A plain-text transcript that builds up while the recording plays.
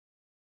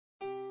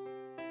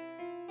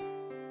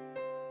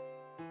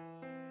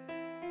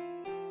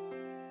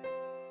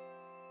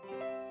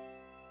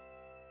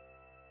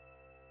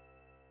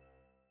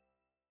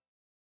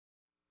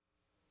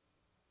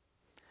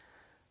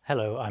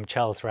Hello, I'm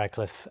Charles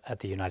Radcliffe at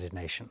the United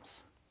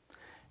Nations.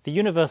 The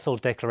Universal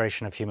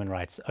Declaration of Human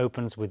Rights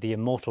opens with the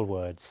immortal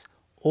words,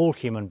 "All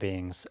human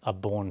beings are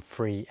born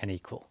free and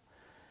equal."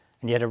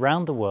 And yet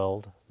around the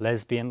world,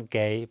 lesbian,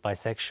 gay,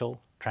 bisexual,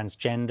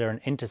 transgender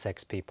and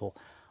intersex people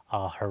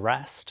are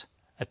harassed,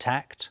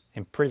 attacked,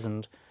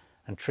 imprisoned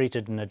and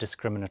treated in a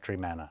discriminatory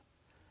manner.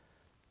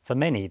 For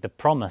many, the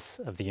promise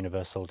of the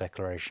Universal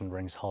Declaration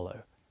rings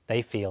hollow.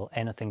 They feel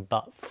anything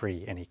but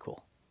free and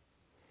equal.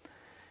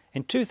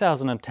 In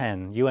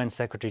 2010, UN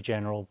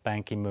Secretary-General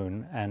Ban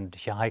Ki-moon and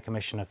High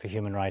Commissioner for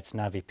Human Rights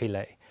Navi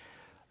Pillay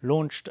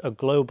launched a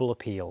global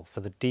appeal for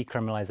the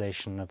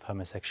decriminalization of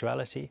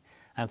homosexuality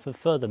and for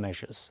further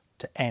measures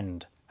to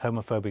end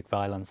homophobic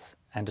violence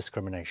and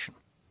discrimination.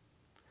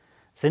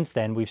 Since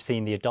then, we've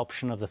seen the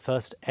adoption of the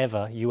first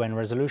ever UN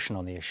resolution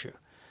on the issue,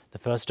 the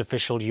first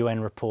official UN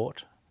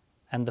report,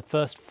 and the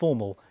first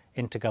formal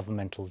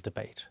intergovernmental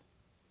debate.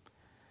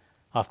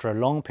 After a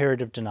long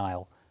period of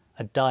denial,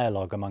 a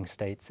dialogue among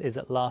states is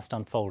at last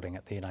unfolding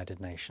at the United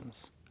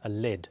Nations. A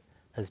lid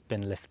has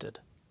been lifted.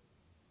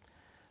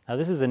 Now,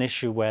 this is an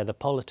issue where the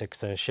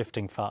politics are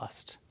shifting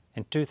fast.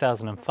 In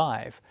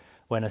 2005,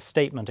 when a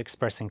statement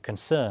expressing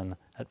concern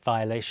at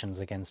violations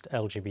against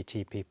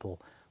LGBT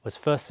people was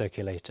first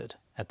circulated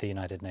at the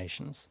United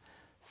Nations,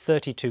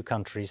 32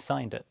 countries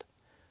signed it.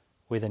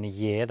 Within a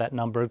year, that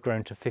number had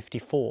grown to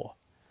 54.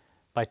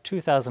 By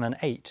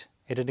 2008,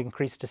 it had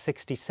increased to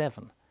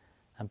 67,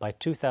 and by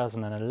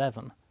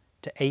 2011,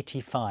 to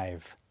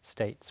 85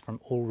 states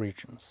from all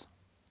regions.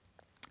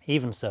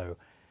 Even so,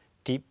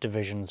 deep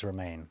divisions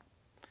remain.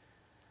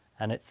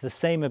 And it's the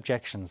same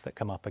objections that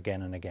come up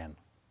again and again.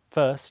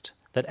 First,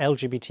 that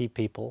LGBT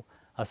people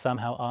are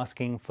somehow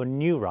asking for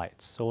new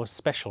rights or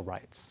special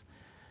rights.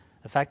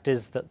 The fact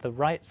is that the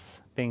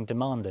rights being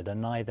demanded are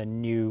neither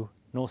new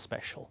nor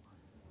special.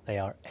 They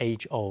are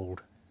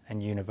age-old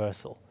and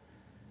universal.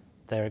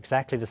 They're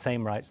exactly the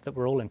same rights that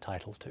we're all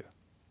entitled to.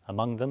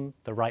 Among them,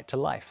 the right to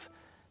life,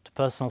 to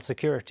personal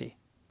security,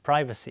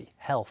 privacy,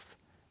 health,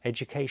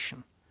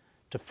 education,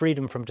 to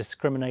freedom from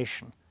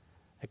discrimination,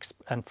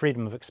 and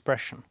freedom of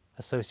expression,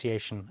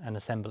 association and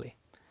assembly.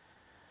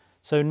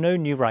 So no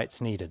new rights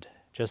needed,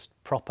 just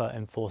proper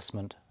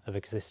enforcement of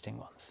existing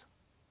ones.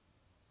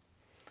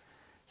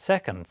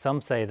 Second, some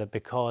say that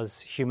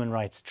because human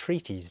rights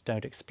treaties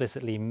don't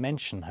explicitly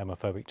mention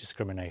homophobic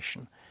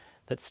discrimination,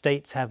 that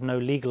states have no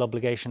legal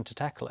obligation to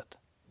tackle it.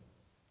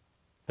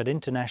 But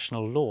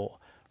international law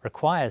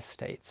requires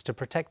states to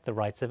protect the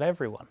rights of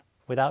everyone,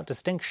 without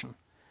distinction.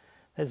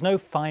 There's no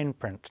fine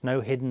print, no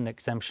hidden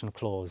exemption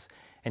clause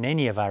in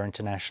any of our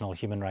international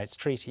human rights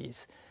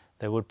treaties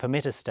that would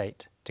permit a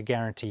state to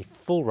guarantee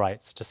full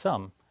rights to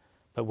some,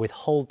 but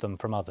withhold them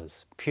from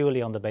others,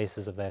 purely on the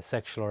basis of their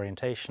sexual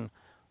orientation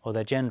or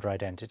their gender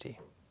identity.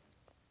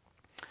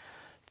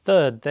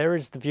 Third, there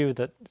is the view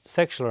that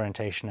sexual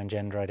orientation and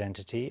gender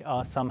identity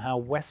are somehow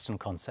Western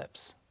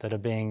concepts that are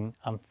being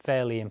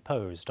unfairly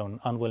imposed on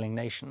unwilling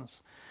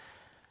nations.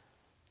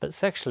 But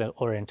sexual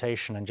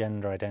orientation and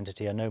gender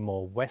identity are no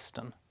more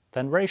Western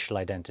than racial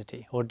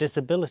identity or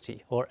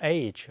disability or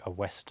age are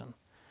Western.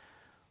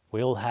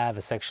 We all have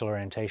a sexual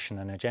orientation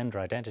and a gender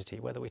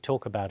identity, whether we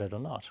talk about it or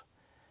not.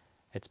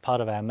 It's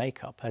part of our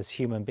makeup as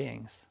human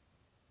beings.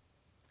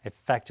 In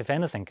fact, if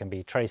anything can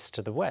be traced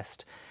to the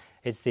West,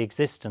 it's the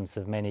existence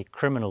of many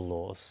criminal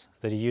laws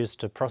that are used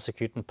to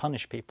prosecute and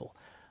punish people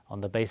on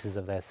the basis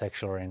of their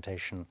sexual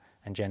orientation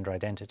and gender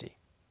identity.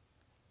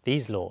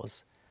 These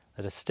laws,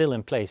 that are still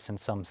in place in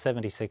some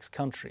 76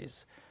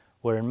 countries,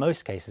 were in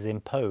most cases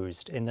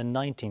imposed in the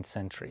 19th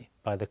century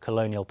by the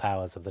colonial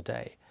powers of the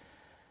day.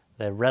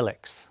 They're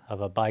relics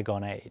of a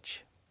bygone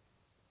age.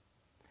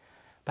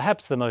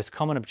 Perhaps the most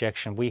common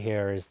objection we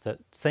hear is that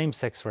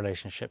same-sex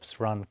relationships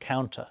run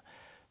counter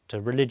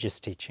to religious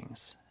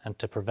teachings and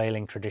to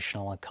prevailing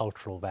traditional and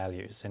cultural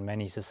values in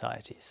many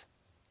societies.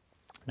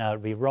 Now, it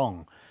would be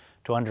wrong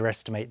to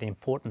underestimate the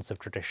importance of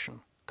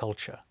tradition,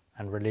 culture,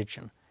 and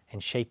religion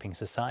in shaping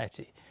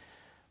society,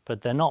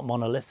 but they're not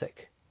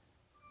monolithic,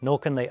 nor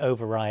can they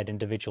override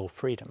individual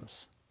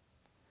freedoms.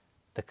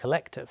 The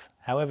collective,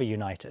 however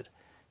united,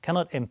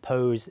 cannot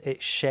impose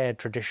its shared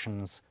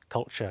traditions,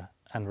 culture,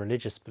 and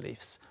religious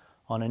beliefs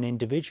on an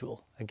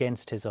individual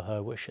against his or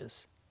her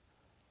wishes.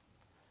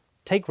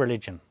 Take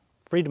religion.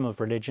 Freedom of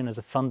religion is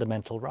a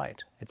fundamental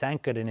right. It's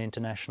anchored in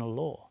international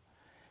law.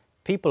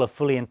 People are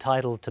fully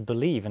entitled to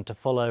believe and to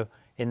follow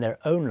in their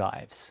own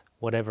lives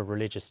whatever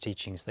religious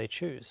teachings they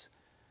choose.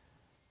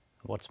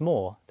 What's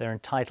more, they're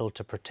entitled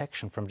to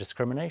protection from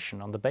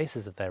discrimination on the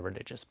basis of their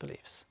religious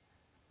beliefs.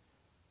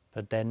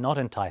 But they're not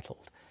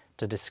entitled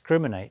to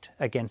discriminate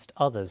against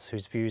others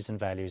whose views and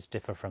values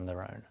differ from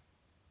their own.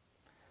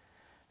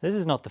 This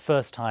is not the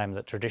first time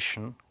that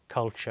tradition,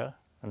 culture,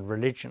 and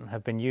religion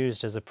have been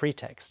used as a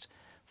pretext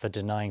for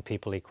denying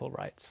people equal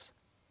rights.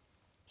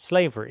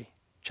 Slavery,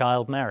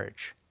 child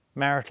marriage,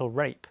 marital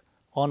rape,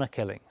 honor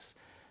killings,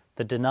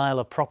 the denial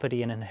of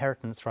property and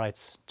inheritance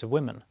rights to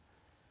women,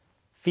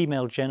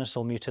 female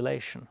genital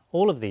mutilation,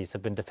 all of these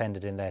have been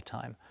defended in their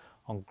time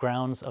on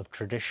grounds of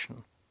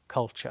tradition,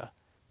 culture,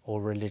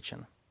 or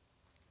religion.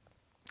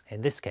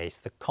 In this case,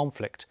 the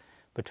conflict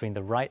between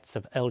the rights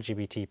of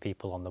LGBT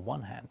people on the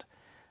one hand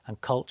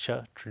and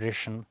culture,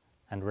 tradition,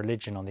 and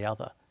religion on the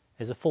other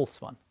is a false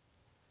one.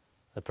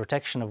 The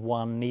protection of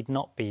one need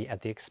not be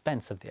at the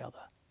expense of the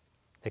other.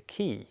 The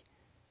key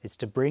is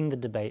to bring the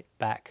debate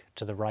back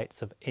to the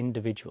rights of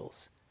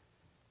individuals,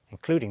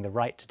 including the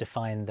right to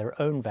define their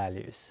own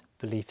values,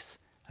 beliefs,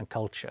 and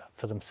culture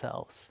for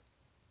themselves.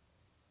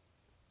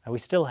 And we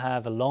still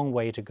have a long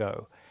way to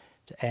go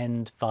to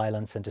end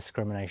violence and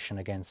discrimination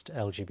against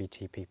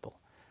LGBT people.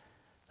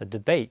 The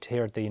debate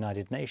here at the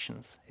United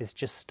Nations is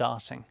just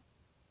starting.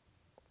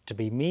 To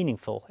be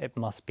meaningful, it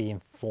must be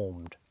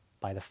informed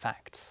by the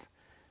facts,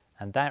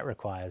 and that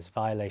requires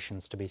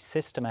violations to be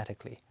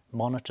systematically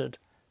monitored,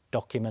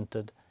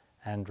 documented,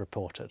 and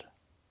reported.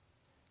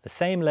 The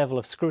same level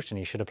of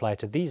scrutiny should apply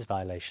to these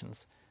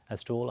violations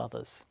as to all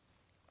others.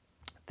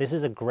 This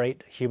is a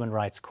great human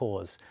rights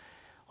cause,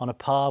 on a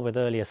par with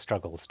earlier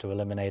struggles to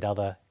eliminate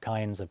other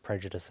kinds of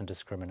prejudice and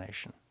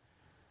discrimination.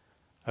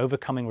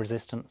 Overcoming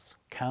resistance,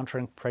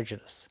 countering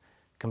prejudice,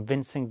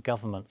 convincing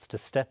governments to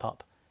step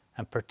up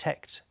and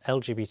protect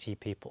LGBT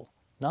people,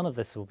 none of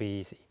this will be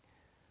easy,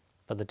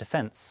 but the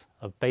defense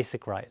of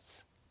basic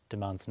rights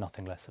demands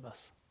nothing less of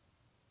us.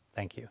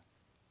 Thank you.